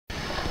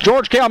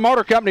George Kell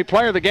Motor Company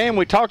player of the game.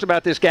 We talked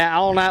about this guy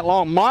all night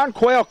long.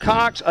 Monquel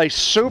Cox, a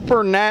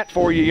super nat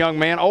for you, young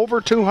man.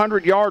 Over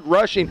 200-yard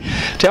rushing.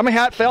 Tell me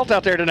how it felt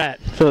out there tonight.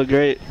 Felt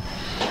great.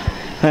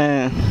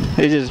 Man,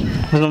 it was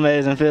an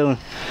amazing feeling.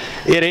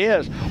 It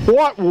is.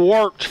 What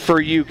worked for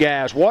you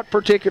guys? What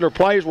particular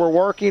plays were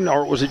working,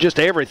 or was it just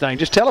everything?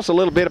 Just tell us a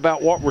little bit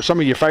about what were some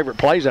of your favorite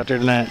plays out there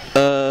tonight.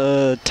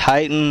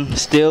 Titan,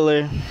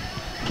 Steeler,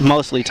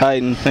 mostly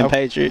Titan and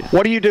Patriot.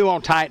 What do you do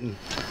on Titan?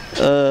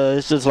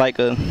 It's just like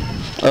a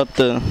up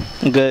the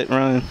gut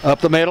run.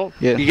 Up the middle?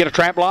 Yeah. You get a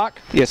trap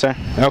block? Yes, sir.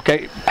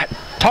 Okay.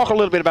 Talk a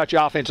little bit about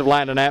your offensive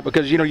line tonight,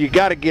 because, you know, you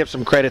got to give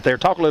some credit there.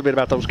 Talk a little bit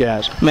about those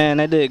guys. Man,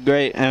 they did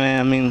great.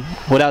 I mean,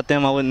 without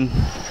them, I wouldn't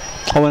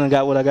have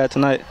got what I got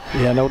tonight.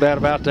 Yeah, no doubt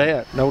about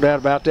that. No doubt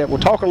about that. We'll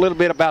talk a little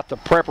bit about the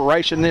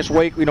preparation this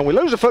week. You know, we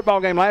lose a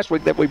football game last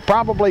week that we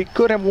probably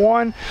could have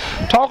won.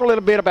 Talk a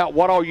little bit about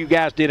what all you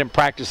guys did in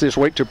practice this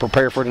week to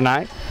prepare for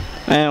tonight.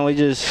 Man, we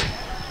just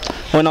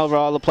went over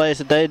all the plays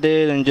that they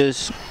did and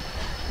just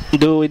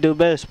do what we do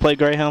best, play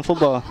Greyhound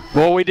football.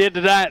 Well, we did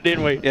tonight,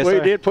 didn't we? Yes, we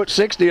sir. did put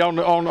 60 on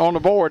the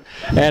board.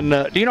 And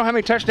do you know how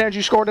many touchdowns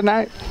you scored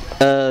tonight?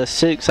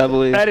 6, I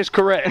believe. That is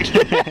correct.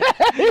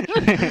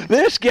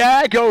 This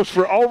guy goes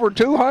for over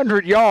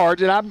 200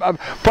 yards, and I'm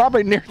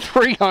probably near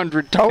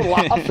 300 total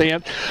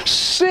offense.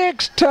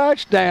 6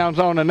 touchdowns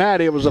on the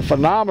night. It was a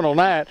phenomenal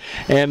night,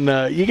 and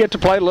you get to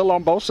play a little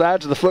on both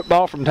sides of the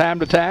football from time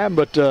to time.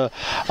 But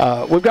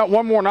we've got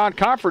one more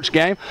non-conference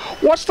game.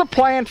 What's the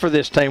plan for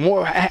this team?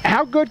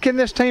 How good can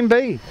this team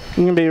be? It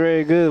can be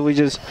really good. We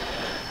just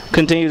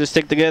continue to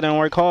stick together and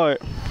work hard.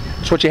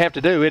 That's what you have to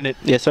do, isn't it?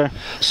 Yes, sir.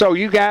 So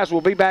you guys will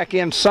be back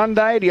in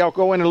Sunday. Do y'all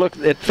go in and look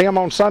at film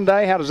on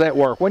Sunday? How does that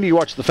work? When do you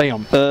watch the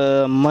film?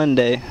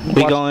 Monday.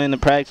 We go in to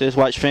practice,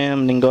 watch film,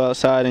 and then go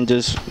outside and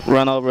just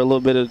run over a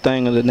little bit of the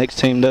thing that the next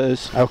team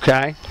does.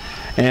 Okay.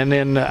 And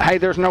then, hey,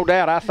 there's no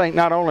doubt, I think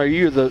not only are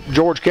you the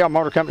George Kell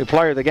Motor Company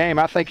player of the game,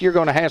 I think you're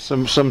going to have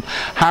some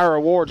higher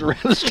awards around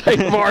the state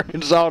of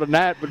Arkansas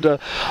tonight. But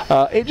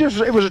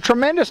it was a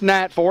tremendous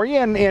night for you,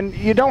 and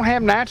you don't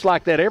have nights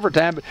like that every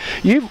time. But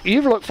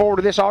you've looked forward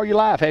to this all your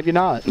life, have you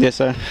not? Yes,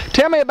 sir.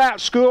 Tell me about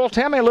school.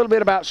 Tell me a little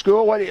bit about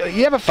school.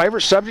 You have a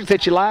favorite subject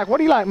that you like? What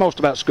do you like most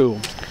about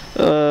school?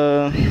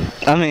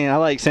 I mean, I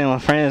like seeing my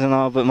friends and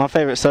all, but my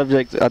favorite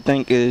subject, I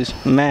think, is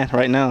math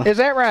right now. Is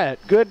that right?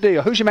 Good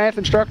deal. Who's your math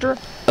instructor?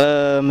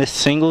 Miss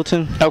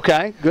Singleton.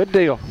 Okay, good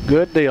deal,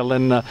 good deal.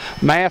 And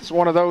math's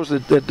one of those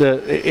that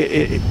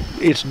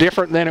it's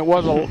different than it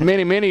was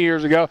many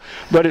years ago,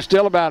 but it's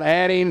still about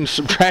adding and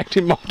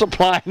subtracting,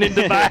 multiplying and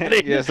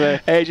dividing. Yes, sir.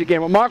 As you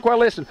can. Well, Monquel,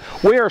 listen,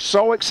 we are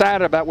so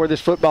excited about where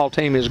this football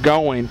team is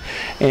going,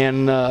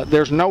 and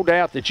there's no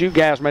doubt that you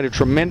guys made a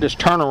tremendous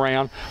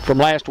turnaround from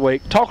last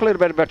week. Talk a little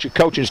bit about your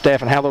coaching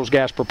staff and how those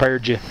guys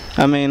prepared you.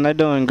 I mean, they're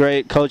doing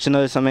great coaching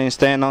us. I mean,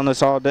 staying on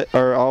us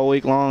all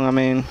week long. I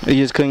mean, you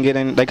just couldn't get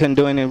any. They couldn't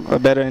do a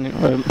better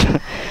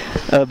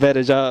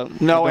job.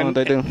 No, doing what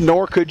they do.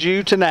 Nor could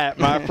you tonight,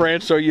 my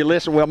friend. So you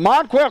listen. Well,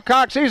 Monquel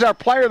Cox, he's our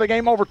player of the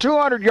game, over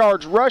 200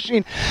 yards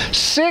rushing,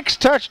 6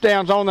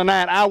 touchdowns on the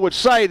night. I would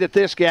say that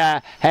this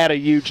guy had a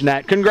huge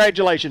night.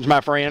 Congratulations,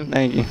 my friend.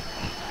 Thank you.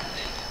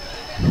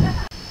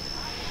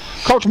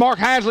 Coach Mark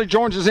Heisley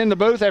joins us in the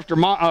booth after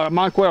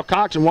Monquel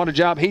Cox, and what a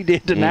job he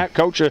did tonight.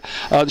 Coach,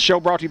 the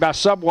show brought to you by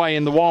Subway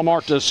in the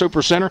Walmart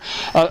Super Center.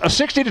 A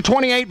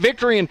 60-28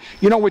 victory, and,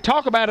 you know, we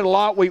talk about it a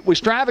lot. We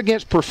strive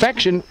against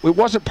perfection. It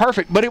wasn't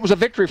perfect, but it was a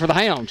victory for the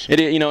Hounds. It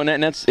is, you know,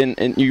 and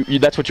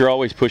that's what you're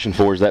always pushing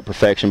for, is that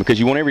perfection, because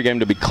you want every game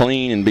to be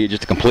clean and be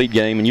just a complete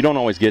game, and you don't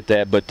always get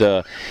that. But,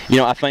 you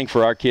know, I think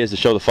for our kids to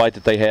show the fight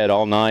that they had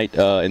all night,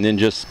 and then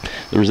just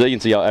the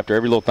resiliency after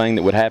every little thing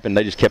that would happen,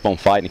 they just kept on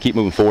fighting and keep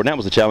moving forward. And that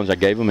was the challenge I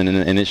gave them,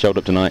 and it showed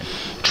up tonight.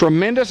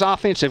 Tremendous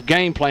offensive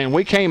game plan.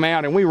 We came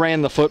out and we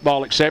ran the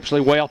football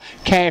exceptionally well.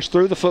 Cash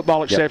threw the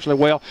football exceptionally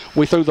well.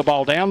 We threw the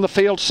ball down the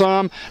field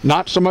some,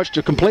 not so much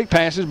to complete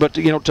passes, but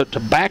to, you know, to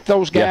back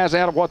those guys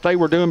out of what they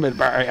were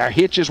doing. Our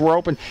hitches were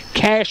open.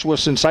 Cash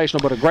was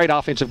sensational, but a great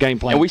offensive game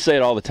plan. And we say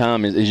it all the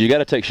time: is you got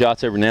to take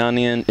shots every now and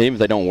then, even if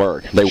they don't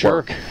work. They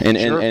work,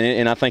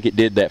 and I think it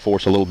did that for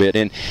us a little bit.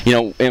 And you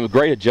know, and with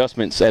great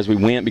adjustments as we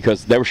went,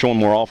 because they were showing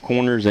more off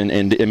corners and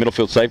middle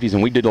field safeties,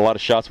 and we did a lot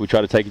of shots. We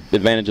tried to take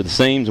advantage of the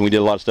seams, and we did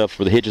a lot of stuff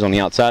for the hitches on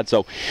the outside.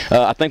 So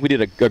I think we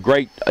did a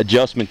great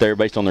adjustment there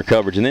based on their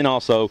coverage. And then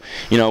also,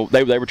 you know,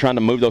 they were trying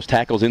to move those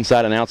tackles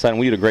inside and outside, and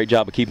we did a great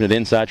job of keeping it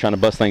inside, trying to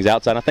bust things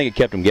outside. I think it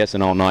kept them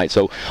guessing all night.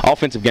 So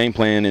offensive game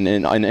plan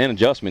and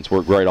adjustments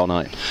worked great all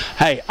night.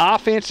 Hey,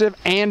 offensive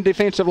and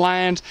defensive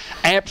lines,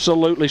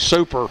 absolutely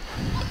super.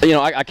 You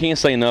know, I can't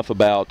say enough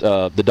about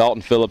the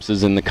Dalton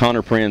Phillipses and the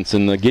Connor Prince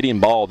and the Gideon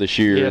Ball this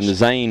year, and the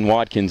Zane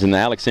Watkins and the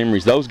Alex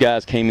Emerys. Those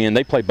guys came in,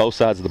 they played both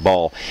sides of the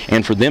ball.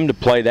 And for them to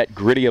play that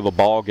gritty of a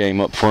ball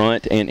game up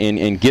front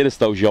and get us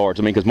those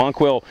yards, I mean, because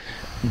Monquel,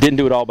 didn't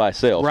do it all by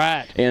himself.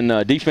 Right.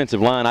 And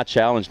defensive line, I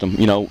challenged them.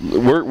 You know,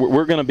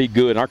 we're going to be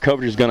good, and our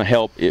coverage is going to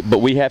help, but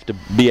we have to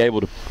be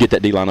able to get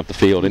that D line up the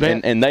field.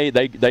 And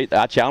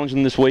I challenged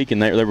them this week,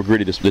 and they were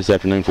gritty this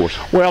afternoon for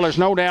us. Well, there's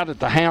no doubt that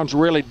the Hounds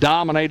really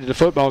dominated the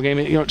football game.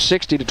 You know, it's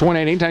 60-28.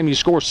 Anytime you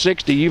score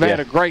 60, you've had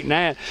a great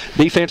night.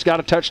 Defense got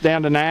a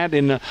touchdown tonight,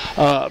 and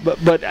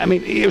but I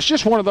mean, it was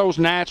just one of those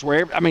nights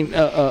where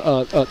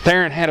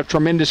Theron had a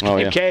tremendous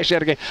game. Cash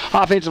had a game.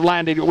 Offensive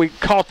line did. We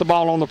caught the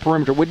ball on the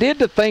perimeter. We did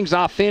the things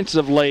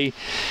offensively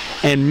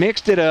and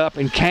mixed it up,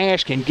 and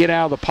Cash can get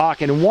out of the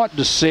pocket. And what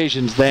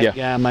decisions that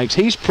guy makes.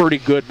 He's pretty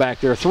good back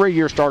there. A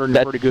 3-year starter and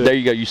pretty good. There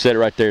you go. You said it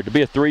right there. To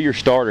be a 3-year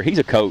starter, he's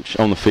a coach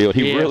on the field.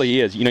 He really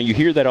is. You know, you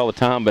hear that all the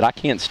time, but I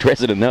can't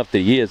stress it enough that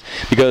he is,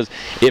 because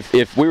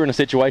if we were in a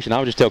situation, I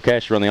would just tell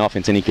Cash to run the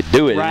offense, and he could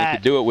do it, and he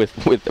could do it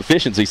with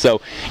efficiency.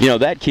 So, you know,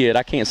 that kid,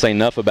 I can't say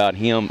enough about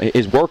him.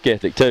 His work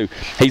ethic, too.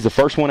 He's the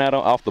first one out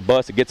off the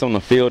bus that gets on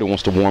the field and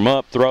wants to warm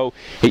up, throw.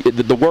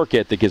 The work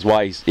ethic is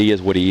why he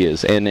is what he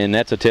is, and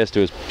that's a test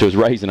to his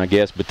raising, I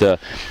guess. But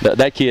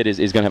that kid is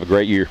going to have a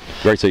great year,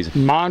 great season.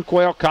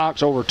 Monquel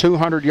Cox, over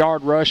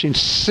 200-yard rushing,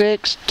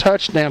 6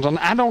 touchdowns.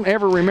 I don't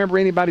ever remember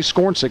anybody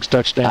scoring 6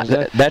 touchdowns.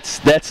 That's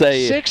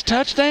 6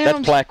 touchdowns?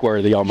 That's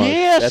plaque-worthy almost.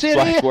 Yes, that's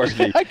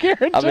plaque-worthy. I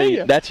guarantee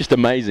you. That's just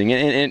amazing.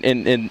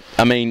 And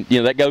I mean, you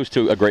know, that goes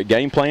to a great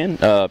game plan.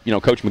 You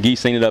know, Coach McGee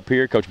seen it up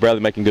here. Coach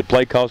Bradley making good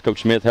play calls.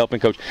 Coach Smith helping.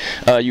 Coach,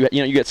 you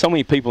know, you got so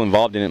many people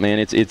involved in it, man.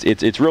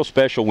 It's real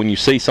special when you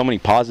see so many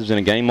positives in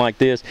a game like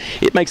this.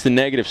 It makes the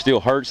negatives still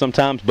hurt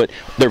sometimes, but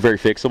they're very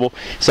fixable.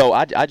 So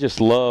I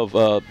just love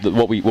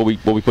what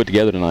we put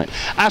together tonight.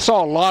 I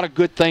saw a lot of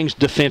good things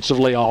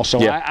defensively also.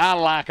 I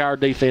like our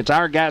defense.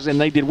 Our guys, and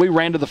we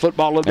ran to the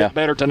football a little bit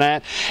better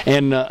tonight.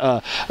 And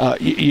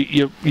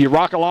you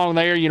rock along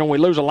there. You know, we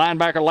lose a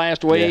linebacker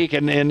last week,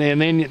 and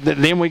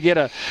then we get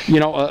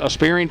a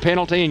spearing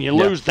penalty, and you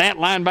lose that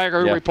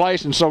linebacker who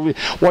replaced. And so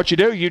what you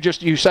do,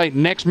 you say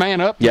next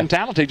man up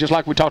mentality, just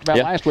like we talked about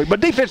last week. But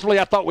defensively,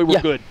 I thought we were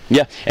good.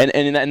 Yeah,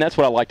 and that's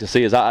what I like to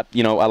see. Is I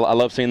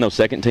love seeing those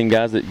second team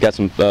guys that got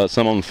some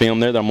on the film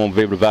there that I'm going to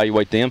be able to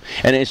evaluate them.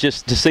 And it's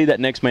just to see that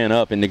next man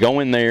up and to go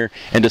in there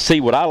and to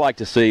see what I like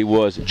to see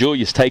was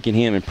Julius taking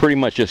him and pretty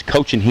much just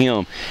coaching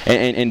him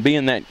and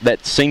being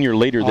that senior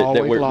leader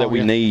that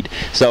we need.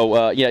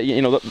 So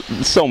you know,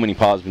 so many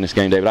positives in this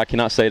game, David. I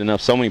cannot say it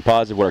enough. So many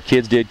positives. What our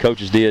kids did,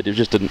 coaches did. It was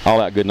just an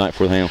all-out good night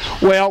for the Hounds.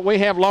 Well, we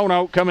have Lone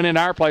Oak coming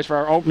into our place for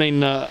our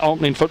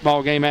opening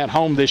football game at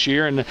home this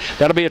year, and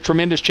that'll be a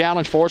tremendous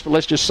challenge for us. But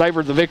let's just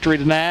savor the victory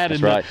tonight.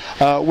 That's right.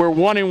 We're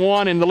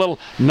 1-1 in the little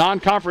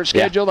non-conference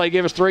schedule. They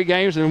give us 3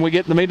 games, and we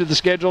get in the meat of the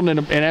schedule.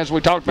 And as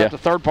we talked about the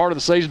third part of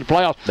the season, the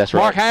playoffs. That's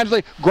right. Mark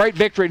Hinesley, great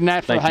victory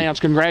tonight for the Hounds.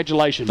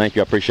 Congratulations. Thank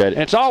you. I appreciate it.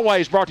 And it's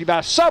always brought to you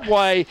by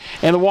Subway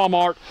and the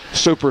Walmart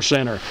Super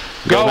Center.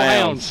 Go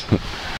Hounds.